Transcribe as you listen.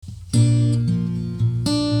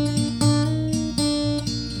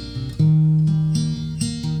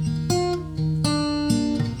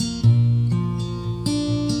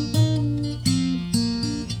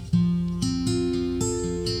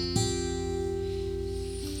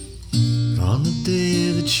On the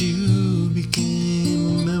day that you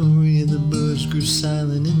became a memory, the birds grew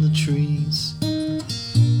silent in the trees.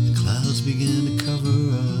 The clouds began to cover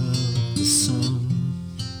up the sun.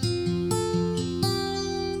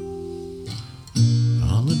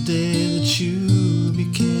 On the day that you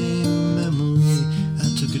became a memory,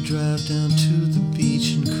 I took a drive down to the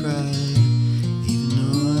beach and cried, even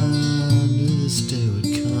though I knew this day would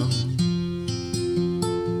come.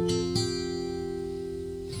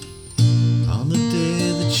 On the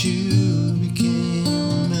day that you became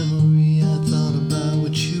a memory, I thought about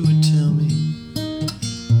what you would tell me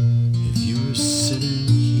if you were sitting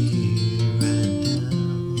here right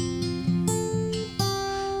now.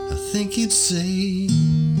 I think you'd say,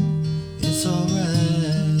 it's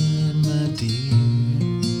alright, my dear.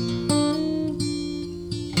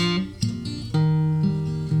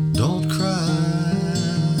 Don't cry,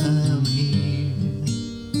 I'm here.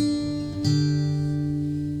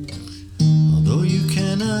 Although you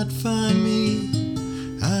cannot find me,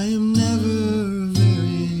 I am never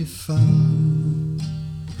very far.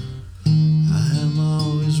 I am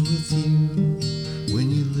always with you when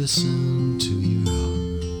you listen to your heart.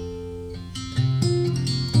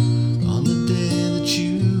 On the day that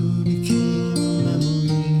you became a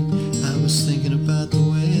memory, I was thinking about the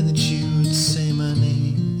way that you would say my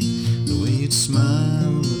name, the way you'd smile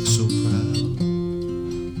and look so proud.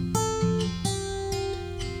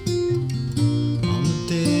 On the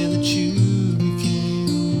day that you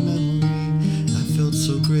became a memory, I felt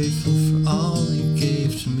so grateful for all you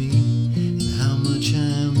gave to me, and how much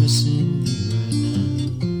I'm missing you right now.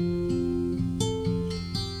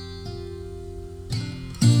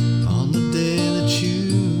 On the day that you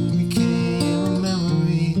became a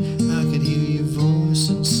memory, I could hear your voice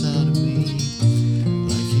inside of me,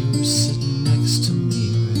 like you were sitting next to me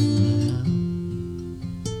right now.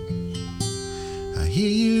 I hear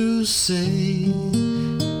you say,